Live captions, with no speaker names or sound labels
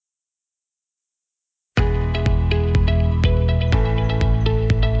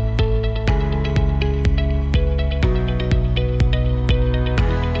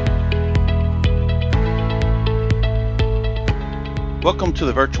Welcome to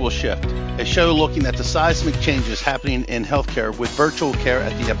the Virtual Shift, a show looking at the seismic changes happening in healthcare with virtual care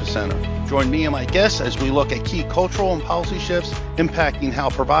at the epicenter. Join me and my guests as we look at key cultural and policy shifts impacting how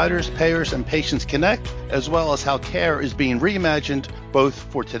providers, payers, and patients connect, as well as how care is being reimagined both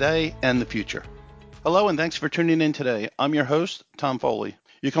for today and the future. Hello, and thanks for tuning in today. I'm your host, Tom Foley.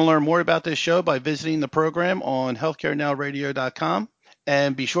 You can learn more about this show by visiting the program on healthcarenowradio.com,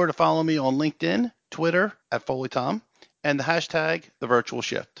 and be sure to follow me on LinkedIn, Twitter at FoleyTom, and the hashtag The Virtual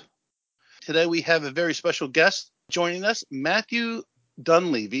Shift. Today we have a very special guest joining us, Matthew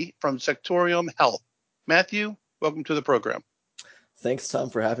Dunleavy from Sectorium Health. Matthew, welcome to the program. Thanks,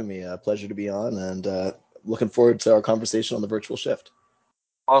 Tom, for having me. Pleasure to be on, and looking forward to our conversation on the Virtual Shift.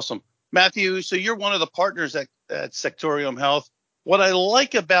 Awesome. Matthew, so you're one of the partners at Sectorium Health. What I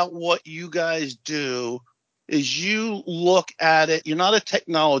like about what you guys do is you look at it. You're not a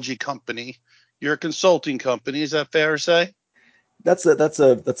technology company. You're a consulting company. Is that fair to say? That's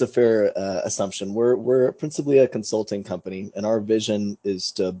a fair assumption. We're principally a consulting company, and our vision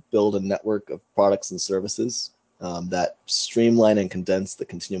is to build a network of products and services that streamline and condense the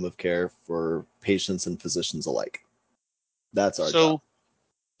continuum of care for patients and physicians alike. That's our job.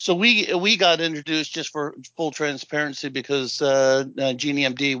 So we got introduced, just for full transparency, because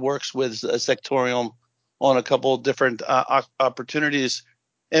GenieMD works with Sectorium on a couple of different opportunities.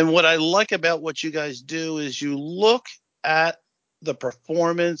 And what I like about what you guys do is you look at the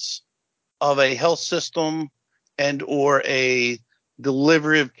performance of a health system and or a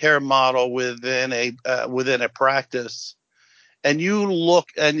delivery of care model within a practice, and you look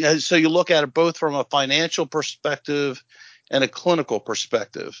at it both from a financial perspective and a clinical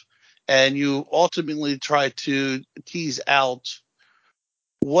perspective, and you ultimately try to tease out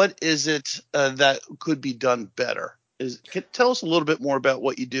what is it that could be done better. Tell us a little bit more about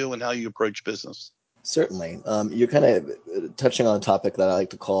what you do and how you approach business. Certainly. You're kind of touching on a topic that I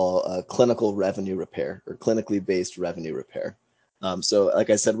like to call clinical revenue repair, or clinically based revenue repair. So like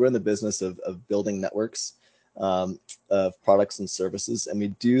I said, we're in the business of building networks of products and services, and we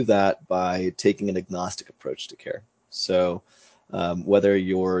do that by taking an agnostic approach to care. So whether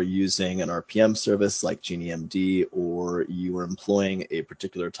you're using an RPM service like GenieMD, or you are employing a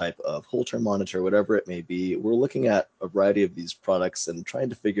particular type of Holter monitor, whatever it may be, we're looking at a variety of these products and trying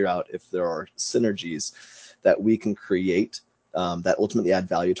to figure out if there are synergies that we can create that ultimately add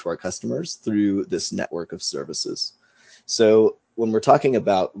value to our customers through this network of services. So when we're talking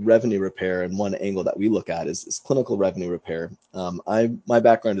about revenue repair, and one angle that we look at is clinical revenue repair. My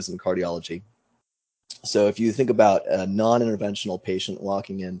background is in cardiology. So if you think about a non-interventional patient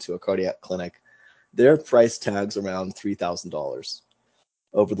walking into a cardiac clinic, their price tag's around $3,000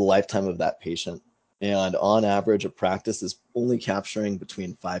 over the lifetime of that patient. And on average, a practice is only capturing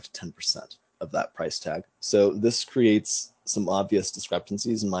between 5 to 10% of that price tag. So this creates some obvious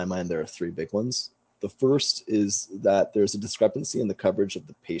discrepancies. In my mind, there are three big ones. The first is that there's a discrepancy in the coverage of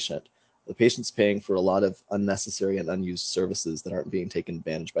the patient. The patient's paying for a lot of unnecessary and unused services that aren't being taken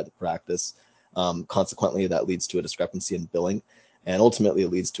advantage by the practice. Consequently, that leads to a discrepancy in billing, and ultimately it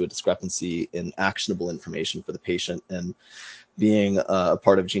leads to a discrepancy in actionable information for the patient. And being a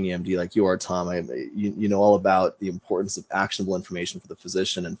part of GenieMD like you are, Tom, you know all about the importance of actionable information for the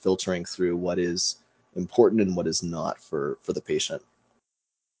physician and filtering through what is important and what is not for the patient.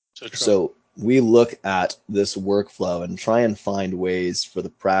 So we look at this workflow and try and find ways for the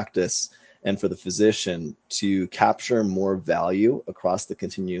practice and for the physician to capture more value across the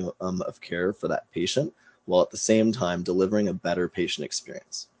continuum of care for that patient, while at the same time delivering a better patient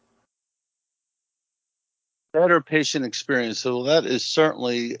experience. Better patient experience. So that is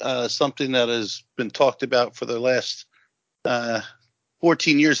certainly something that has been talked about for the last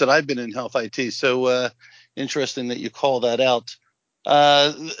 14 years that I've been in health IT. So interesting that you call that out.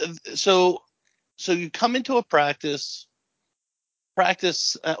 So you come into a practice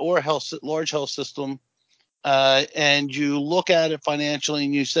or large health system, and you look at it financially,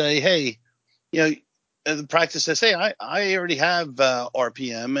 and you say, hey, the practice says, hey, I already have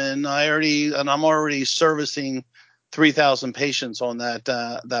RPM, and I'm already servicing 3,000 patients on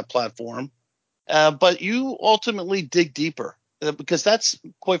that platform. But you ultimately dig deeper, because that's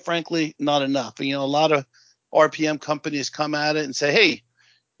quite frankly not enough. A lot of RPM companies come at it and say, hey,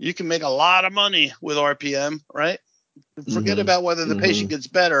 you can make a lot of money with RPM, right? Forget about whether the patient gets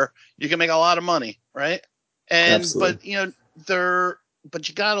better. You can make a lot of money, right? Absolutely. But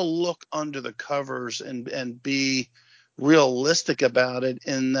you got to look under the covers and be realistic about it,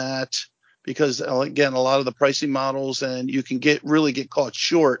 in that, because again, a lot of the pricing models, and you can really get caught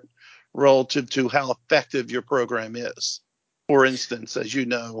short relative to how effective your program is. For instance, as you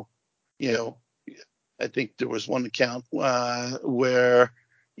know, I think there was one account where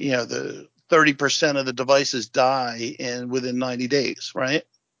the 30% of the devices die within 90 days, right?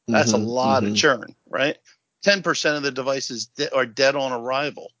 That's a lot of churn, right? 10% of the devices are dead on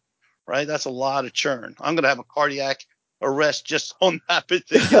arrival, right? That's a lot of churn. I'm going to have a cardiac arrest just on that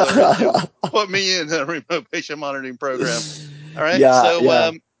particular issue. Put me in a remote patient monitoring program. All right.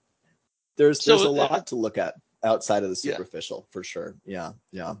 Yeah. There's a lot to look at outside of the superficial, for sure. Yeah.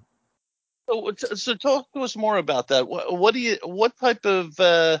 So talk to us more about that. What type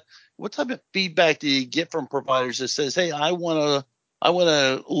of feedback do you get from providers that says, "Hey, I want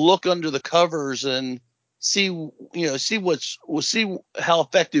to look under the covers and see how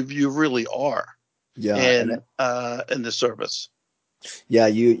effective you really are in the service." Yeah,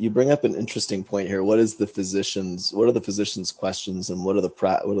 you bring up an interesting point here. What are the physicians' questions, and what are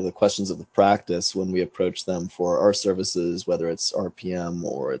the questions of the practice when we approach them for our services, whether it's RPM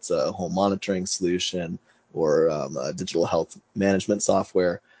or it's a home monitoring solution or a digital health management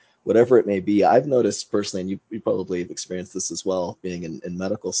software, whatever it may be. I've noticed personally, and you probably have experienced this as well, being in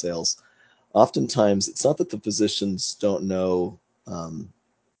medical sales. Oftentimes, it's not that the physicians don't know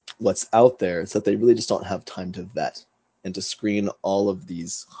what's out there; it's that they really just don't have time to vet and to screen all of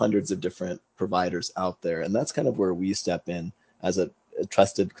these hundreds of different providers out there. And that's kind of where we step in as a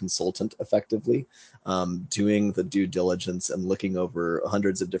trusted consultant, effectively, doing the due diligence and looking over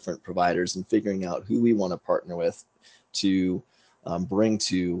hundreds of different providers and figuring out who we want to partner with to bring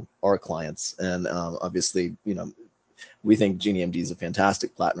to our clients. And obviously, we think GenieMD is a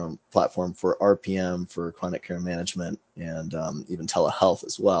fantastic platform for RPM, for chronic care management, and even telehealth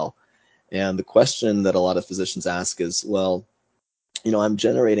as well. And the question that a lot of physicians ask is, well, I'm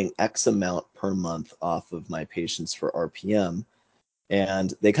generating X amount per month off of my patients for RPM,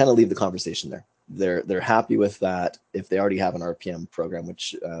 and they kind of leave the conversation there. They're happy with that if they already have an RPM program,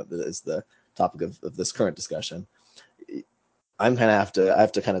 which is the topic of this current discussion. I have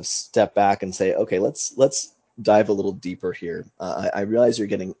to kind of step back and say, okay, let's dive a little deeper here. I realize you're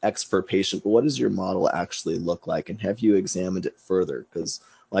getting X per patient, but what does your model actually look like, and have you examined it further? Because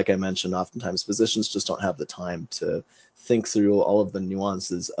like I mentioned, oftentimes physicians just don't have the time to think through all of the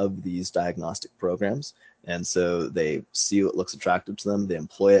nuances of these diagnostic programs. And so they see what looks attractive to them, they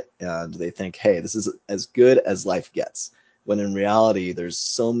employ it, and they think, hey, this is as good as life gets. When in reality, there's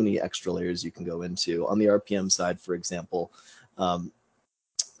so many extra layers you can go into. On the RPM side, for example,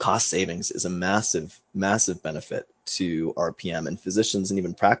 cost savings is a massive, massive benefit to RPM, and physicians and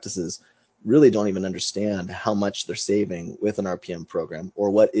even practices really don't even understand how much they're saving with an RPM program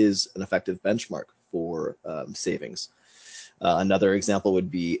or what is an effective benchmark for savings. Another example would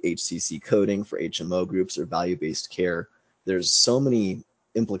be HCC coding for HMO groups or value-based care. There's so many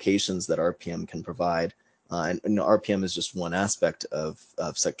implications that RPM can provide. And RPM is just one aspect of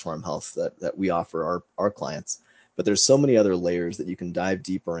Sectorum Health that we offer our clients. But there's so many other layers that you can dive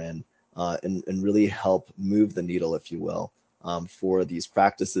deeper in and really help move the needle, if you will, for these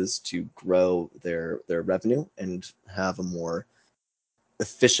practices to grow their revenue and have a more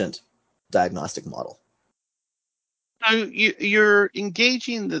efficient diagnostic model. So you're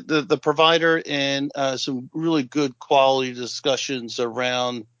engaging the provider in some really good quality discussions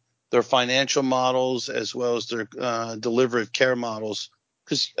around their financial models as well as their delivery of care models.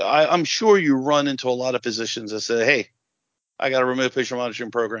 Because I'm sure you run into a lot of physicians that say, hey, I got a remote patient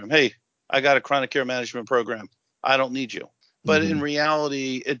monitoring program. Hey, I got a chronic care management program. I don't need you. But in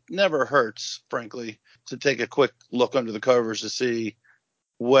reality, it never hurts, frankly, to take a quick look under the covers to see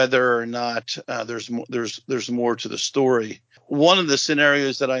whether or not there's more to the story. One of the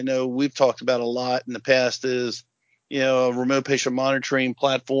scenarios that I know we've talked about a lot in the past is, a remote patient monitoring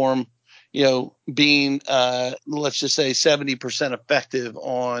platform, being, let's just say 70% effective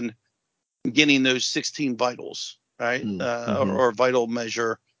on getting those 16 vitals, right? Or vital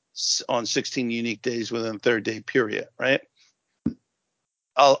measure on 16 unique days within a 30-day period, right?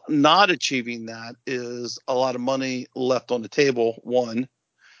 Not achieving that is a lot of money left on the table, one.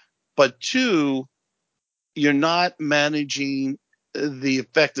 But two, you're not managing the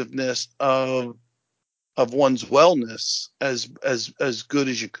effectiveness of one's wellness as good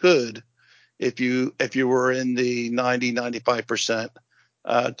as you could if you were in the 90-95%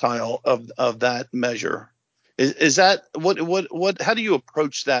 tile of that measure. Is that what how do you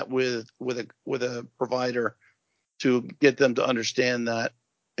approach that with a provider to get them to understand that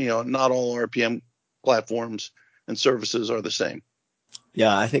not all RPM platforms and services are the same?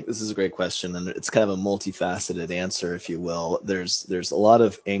 Yeah, I think this is a great question, and it's kind of a multifaceted answer, if you will. There's a lot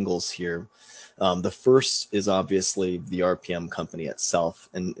of angles here. The first is obviously the RPM company itself,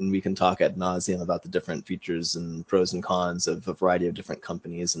 and we can talk ad nauseum about the different features and pros and cons of a variety of different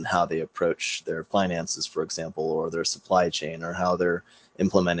companies and how they approach their finances, for example, or their supply chain, or how they're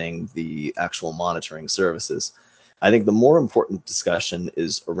implementing the actual monitoring services. I think the more important discussion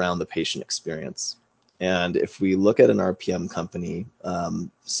is around the patient experience. And if we look at an RPM company,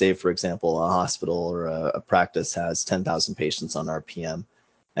 say, for example, a hospital or a practice has 10,000 patients on RPM,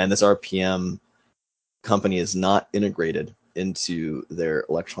 and this RPM company is not integrated into their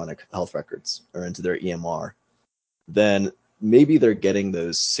electronic health records or into their EMR, then maybe they're getting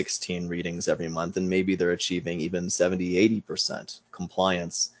those 16 readings every month, and maybe they're achieving even 70, 80%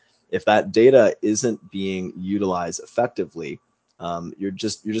 compliance. If that data isn't being utilized effectively, you're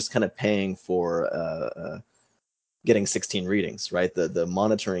just kind of paying for getting 16 readings, right? The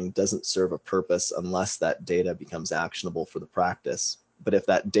monitoring doesn't serve a purpose unless that data becomes actionable for the practice. But if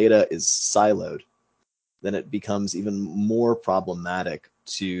that data is siloed, then it becomes even more problematic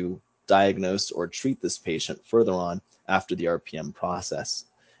to diagnose or treat this patient further on after the RPM process.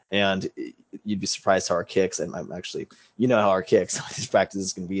 And you'd be surprised how archaic, and I'm actually, how archaic some of these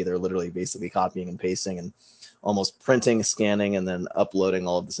practices can be. They're literally basically copying and pasting and almost printing, scanning, and then uploading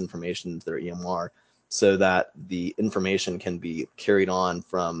all of this information into their EMR so that the information can be carried on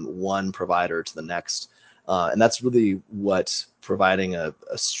from one provider to the next. And that's really what providing a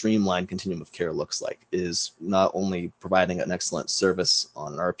streamlined continuum of care looks like, is not only providing an excellent service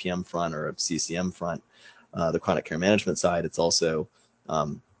on an RPM front or a CCM front, the chronic care management side, it's also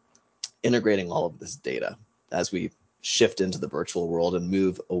integrating all of this data as we shift into the virtual world and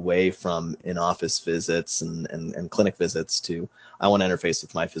move away from in-office visits and clinic visits to, I want to interface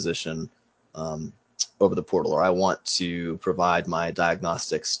with my physician over the portal, or I want to provide my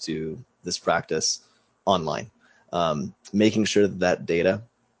diagnostics to this practice online. Making sure that data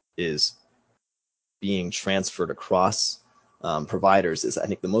is being transferred across providers is, I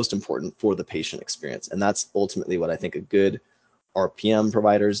think, the most important for the patient experience. And that's ultimately what I think a good RPM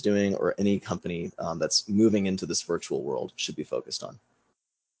provider is doing, or any company that's moving into this virtual world should be focused on.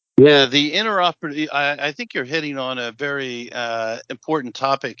 Yeah, the interoperability, I think you're hitting on a very important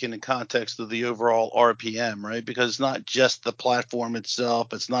topic in the context of the overall RPM, right? Because it's not just the platform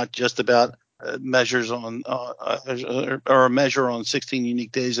itself. It's not just about measures on or a measure on 16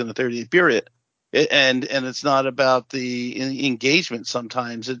 unique days in a 30-day period. And it's not about the engagement.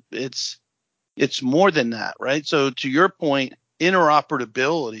 Sometimes it's more than that, right? So to your point,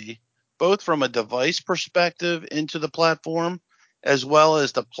 interoperability, both from a device perspective into the platform, as well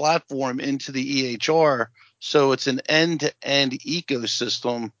as the platform into the EHR, so it's an end-to-end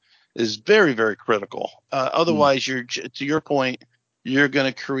ecosystem, is very, very critical. Otherwise, to your point, you're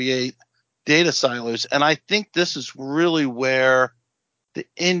going to create data silos. And I think this is really where the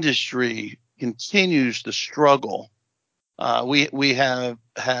industry continues to struggle. We have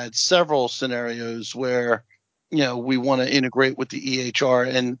had several scenarios where we want to integrate with the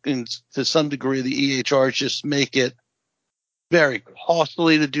EHR, and to some degree the EHRs just make it very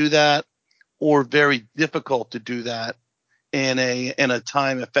costly to do that, or very difficult to do that in a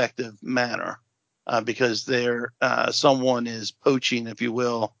time effective manner, because someone is poaching, if you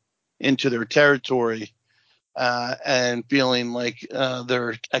will, into their territory, and feeling like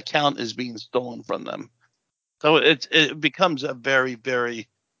their account is being stolen from them. So it becomes a very, very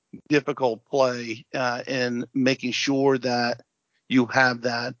difficult play in making sure that you have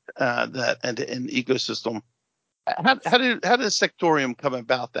that end-to-end ecosystem. How does Sectorium come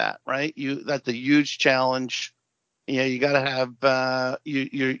about that? Right, that's a huge challenge. You got to have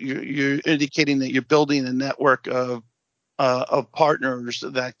you're indicating that you're building a network of partners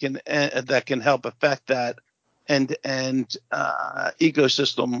that can help affect that end-to-end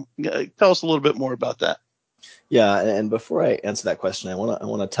ecosystem. Tell us a little bit more about that. Yeah, and before I answer that question, I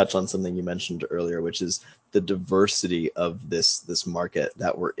want to touch on something you mentioned earlier, which is the diversity of this market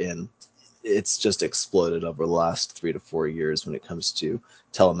that we're in. It's just exploded over the last 3 to 4 years when it comes to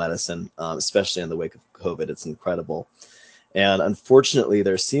telemedicine, especially in the wake of COVID. It's incredible. And unfortunately,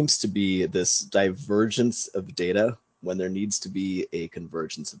 there seems to be this divergence of data when there needs to be a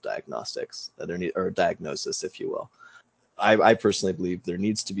convergence of diagnostics, or diagnosis, if you will. I personally believe there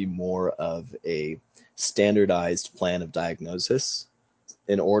needs to be more of a standardized plan of diagnosis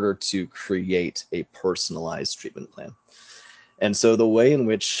in order to create a personalized treatment plan. And so the way in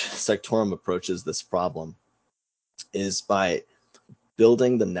which Sectorium approaches this problem is by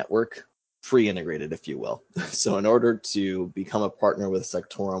building the network pre-integrated, if you will. So in order to become a partner with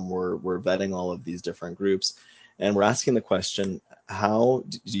Sectorium, we're vetting all of these different groups, And we're asking the question, how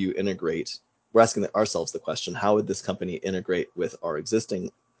do you integrate? We're asking ourselves the question, how would this company integrate with our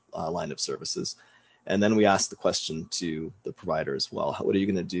existing line of services? And then we ask the question to the provider as well. What are you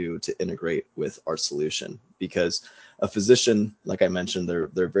going to do to integrate with our solution? Because a physician, like I mentioned,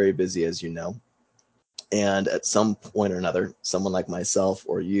 they're very busy, as you know. And at some point or another, someone like myself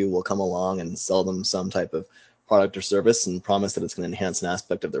or you will come along and sell them some type of product or service and promise that it's going to enhance an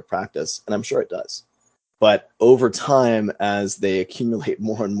aspect of their practice. And I'm sure it does. But over time, as they accumulate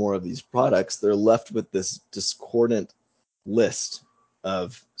more and more of these products, they're left with this discordant list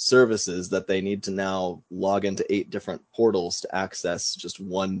of services that they need to now log into 8 different portals to access just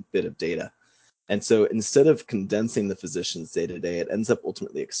one bit of data. And so instead of condensing the physician's day-to-day, it ends up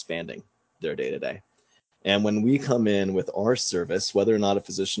ultimately expanding their day-to-day. And when we come in with our service, whether or not a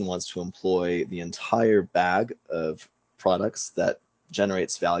physician wants to employ the entire bag of products that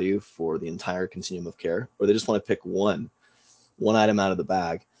generates value for the entire continuum of care, or they just want to pick one item out of the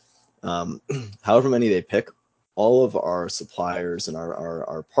bag, however many they pick, all of our suppliers and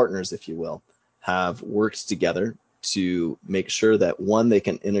our partners, if you will, have worked together to make sure that, one, they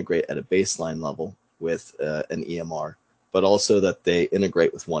can integrate at a baseline level with an EMR, but also that they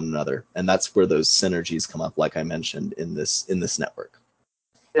integrate with one another. And that's where those synergies come up, like I mentioned, in this network.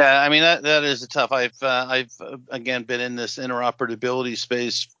 Yeah, I mean that is tough. I've again been in this interoperability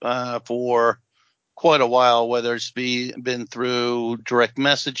space for quite a while, whether it's been through direct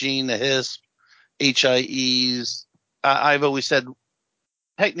messaging, the HISP, HIEs. I've always said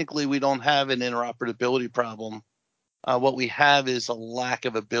technically we don't have an interoperability problem. What we have is a lack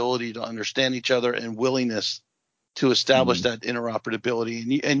of ability to understand each other and willingness to establish that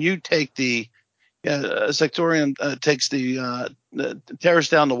interoperability. And you take the Sectorium takes the tears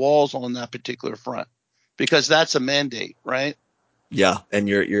down the walls on that particular front, because that's a mandate, right? Yeah, and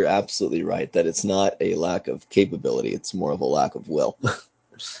you're absolutely right that it's not a lack of capability; it's more of a lack of will.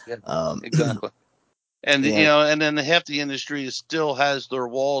 Yeah, exactly. And and then half the industry still has their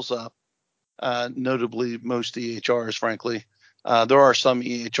walls up. Notably, most EHRs, frankly. There are some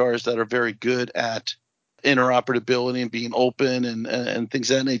EHRs that are very good at interoperability and being open and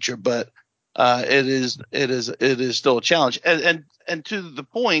things of that nature, but it is still a challenge. And to the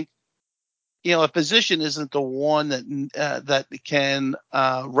point, a physician isn't the one that can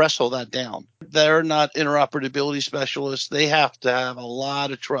wrestle that down. They're not interoperability specialists. They have to have a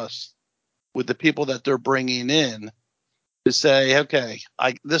lot of trust with the people that they're bringing in to say, okay,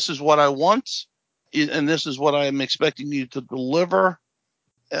 this is what I want, and this is what I'm expecting you to deliver,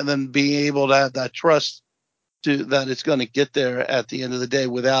 and then being able to have that trust that it's going to get there at the end of the day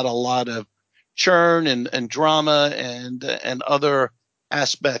without a lot of churn and drama and other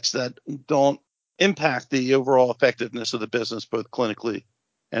aspects that don't impact the overall effectiveness of the business, both clinically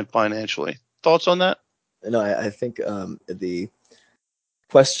and financially. Thoughts on that? No, I think the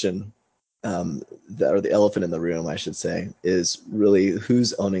question or the elephant in the room, I should say, is really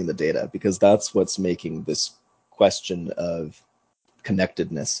who's owning the data, because that's what's making this question of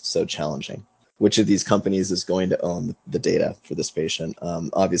connectedness so challenging. Which of these companies is going to own the data for this patient?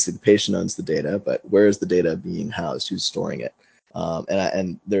 Obviously, the patient owns the data, but where is the data being housed? Who's storing it?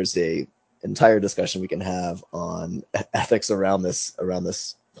 And there's a entire discussion we can have on ethics around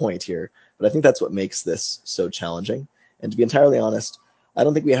this point here. But I think that's what makes this so challenging. And to be entirely honest, I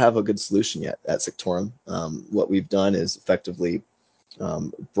don't think we have a good solution yet at Sectorium. What we've done is effectively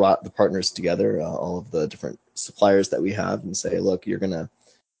brought the partners together, all of the different suppliers that we have, and say, look, you're going to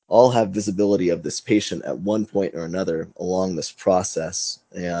all have visibility of this patient at one point or another along this process.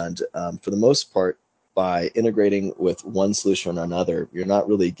 And for the most part, by integrating with one solution or another, you're not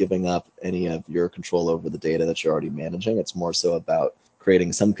really giving up any of your control over the data that you're already managing. It's more so about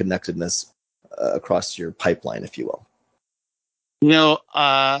creating some connectedness across your pipeline, if you will.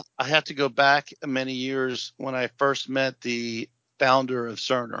 I have to go back many years when I first met the founder of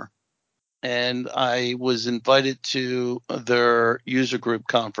Cerner, and I was invited to their user group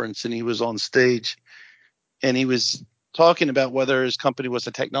conference, and he was on stage, and he was talking about whether his company was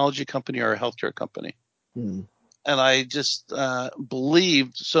a technology company or a healthcare company. And I just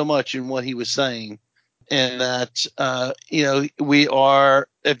believed so much in what he was saying, and that we are.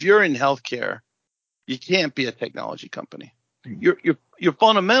 If you're in healthcare, you can't be a technology company. Your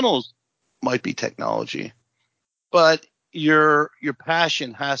fundamentals might be technology, but your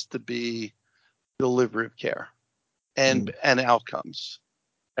passion has to be delivery of care and outcomes.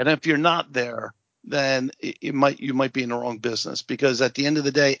 And if you're not there, then you might be in the wrong business, because at the end of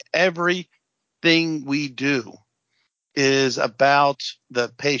the day, everything we do is about the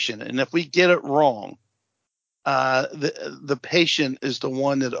patient. And if we get it wrong, the patient is the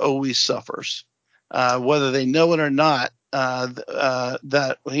one that always suffers. whether they know it or not,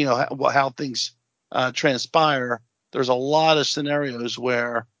 that how things transpire. There's a lot of scenarios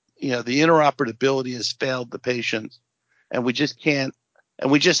where the interoperability has failed the patient, and we just can't,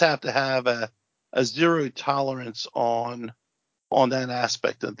 and we just have to have a zero tolerance on that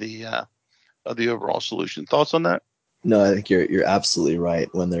aspect of the overall solution. Thoughts on that? No, I think you're absolutely right.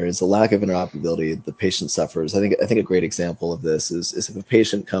 When there is a lack of interoperability, the patient suffers. I think a great example of this is if a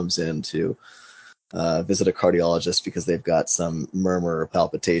patient comes in to visit a cardiologist because they've got some murmur or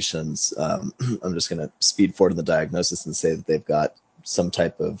palpitations. I'm just going to speed forward in the diagnosis and say that they've got some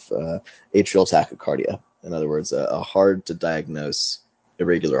type of atrial tachycardia. In other words, a hard to diagnose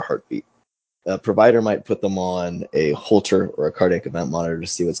irregular heartbeat. A provider might put them on a Holter or a cardiac event monitor to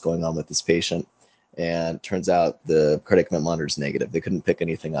see what's going on with this patient. And turns out the cardiac event monitor is negative. They couldn't pick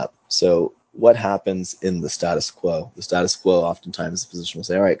anything up. So what happens in the status quo? The status quo, oftentimes the physician will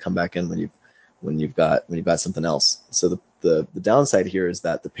say, all right, come back in when you've got something else. So the downside here is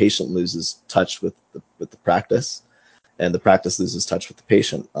that the patient loses touch with the practice, and the practice loses touch with the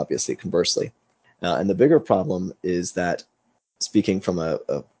patient, obviously, conversely. And the bigger problem is that, speaking from a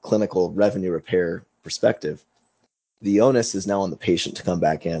clinical revenue repair perspective, the onus is now on the patient to come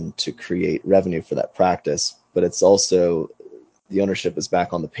back in to create revenue for that practice, but it's also the ownership is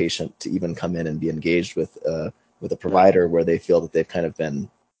back on the patient to even come in and be engaged with a provider where they feel that they've kind of been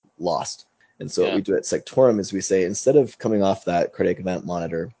lost. And so what we do at Sectorum is we say, instead of coming off that cardiac event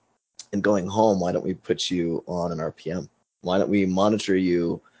monitor and going home, why don't we put you on an RPM? Why don't we monitor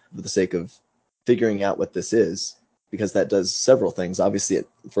you for the sake of figuring out what this is? Because that does several things. Obviously,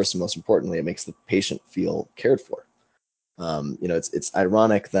 first and most importantly, it makes the patient feel cared for. It's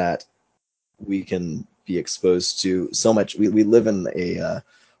ironic that we can be exposed to so much. We live in a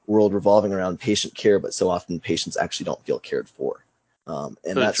world revolving around patient care, but so often patients actually don't feel cared for.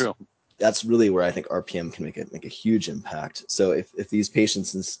 That's really where I think RPM can make a huge impact. So if these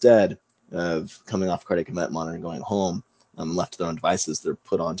patients, instead of coming off cardiac event monitor and going home, left to their own devices, they're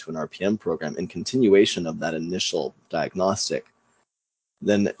put onto an RPM program in continuation of that initial diagnostic,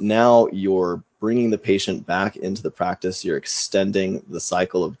 then now you're bringing the patient back into the practice. You're extending the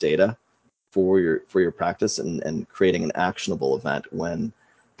cycle of data for your practice and creating an actionable event when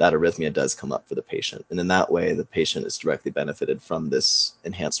that arrhythmia does come up for the patient. And in that way, the patient is directly benefited from this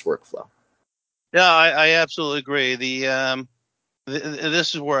enhanced workflow. Yeah, I absolutely agree.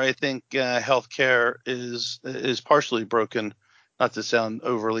 This is where I think healthcare is partially broken. Not to sound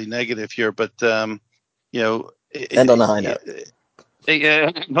overly negative here, but and on a high note.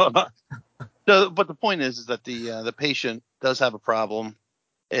 So, but the point is that the patient does have a problem.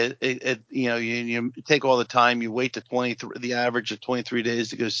 You take all the time, you wait the average of 23 days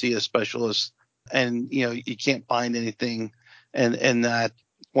to go see a specialist, and you can't find anything in that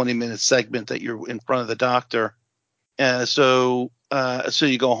 20-minute segment that you're in front of the doctor. So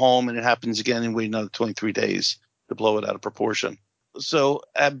you go home and it happens again and wait another 23 days to blow it out of proportion. So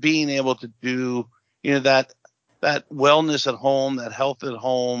being able to do that wellness at home, that health at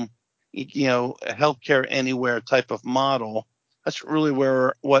home, a healthcare anywhere type of model, that's really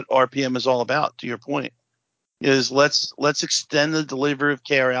what RPM is all about. To your point, is let's extend the delivery of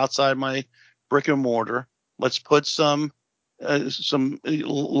care outside my brick and mortar. Let's put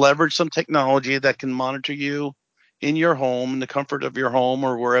leverage some technology that can monitor you in your home, in the comfort of your home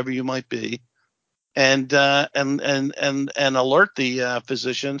or wherever you might be, and alert the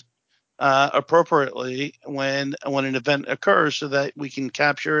physician appropriately when an event occurs, so that we can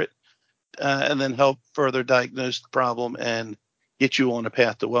capture it and then help further diagnose the problem and get you on a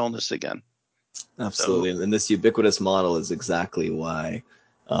path to wellness again. Absolutely. And this ubiquitous model is exactly why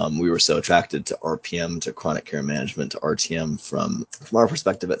we were so attracted to RPM, to chronic care management, to RTM from our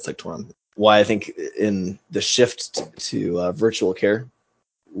perspective at Sectorum. Why I think in the shift to virtual care,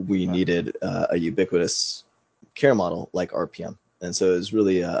 we needed a ubiquitous care model like RPM. And so it was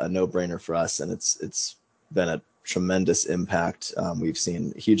really a no-brainer for us, and it's been a tremendous impact. We've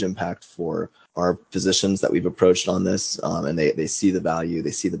seen a huge impact for our physicians that we've approached on this, and they see the value,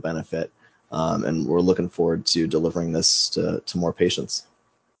 they see the benefit, and we're looking forward to delivering this to more patients.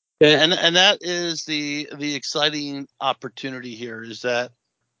 And that is the exciting opportunity here, is that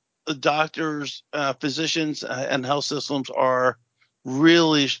the doctors, physicians, and health systems are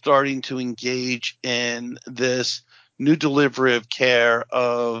really starting to engage in this new delivery of care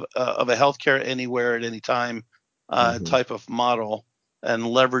of a healthcare anywhere at any time type of model, and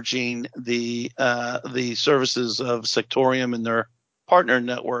leveraging the services of Sectorium and their partner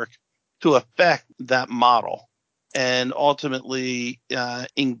network to affect that model, and ultimately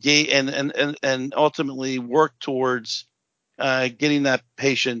engage and ultimately work towards getting that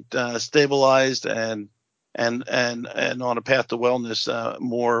patient stabilized and on a path to wellness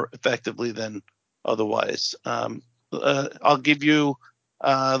more effectively than otherwise. I'll give you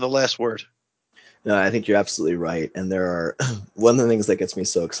the last word. No, I think you're absolutely right. And there are one of the things that gets me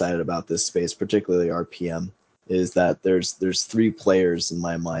so excited about this space, particularly RPM, is that there's three players in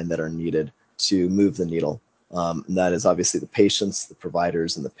my mind that are needed to move the needle. And that is obviously the patients, the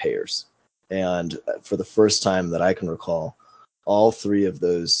providers, and the payers. And for the first time that I can recall, all three of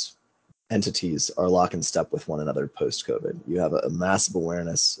those entities are lock in step with one another post-COVID. You have a massive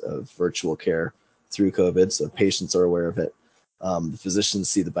awareness of virtual care through COVID, so patients are aware of it. The physicians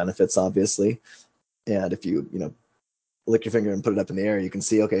see the benefits, obviously, and if you lick your finger and put it up in the air, you can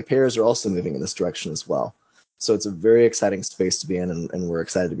see, okay, payers are also moving in this direction as well. So it's a very exciting space to be in, and we're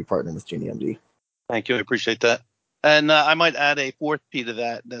excited to be partnering with GenieMD. Thank you. I appreciate that. And I might add a fourth P to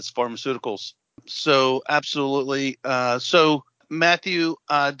that. That's pharmaceuticals. So absolutely. So Matthew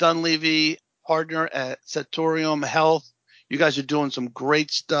Dunleavy, partner at Sectorium Health. You guys are doing some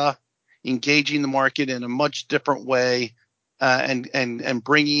great stuff, engaging the market in a much different way, and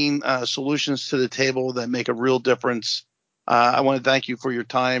bringing solutions to the table that make a real difference. I want to thank you for your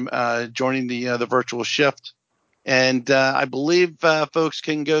time joining the virtual shift. And I believe folks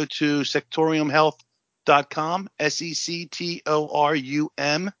can go to sectoriumhealth.com,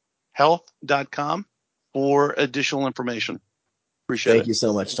 SECTORUM health.com for additional information. Appreciate it. Thank you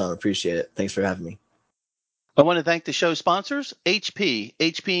so much, Tom. Appreciate it. Thanks for having me. I want to thank the show sponsors, HP.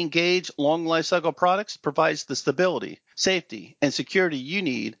 HP Engage Long Lifecycle Products provides the stability, safety, and security you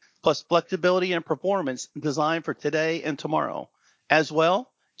need, plus flexibility and performance designed for today and tomorrow. As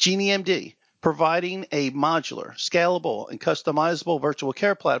well, GenieMD, providing a modular, scalable, and customizable virtual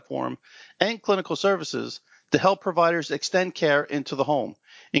care platform and clinical services to help providers extend care into the home,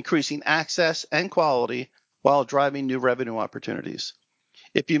 increasing access and quality while driving new revenue opportunities.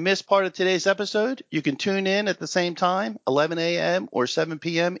 If you missed part of today's episode, you can tune in at the same time, 11 a.m. or 7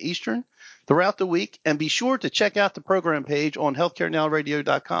 p.m. Eastern, throughout the week, and be sure to check out the program page on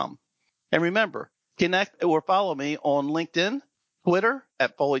healthcarenowradio.com. And remember, connect or follow me on LinkedIn, Twitter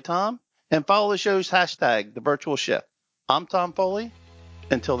at FoleyTom, and follow the show's hashtag, The Virtual Shift. I'm Tom Foley.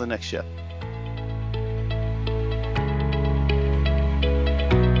 Until the next shift.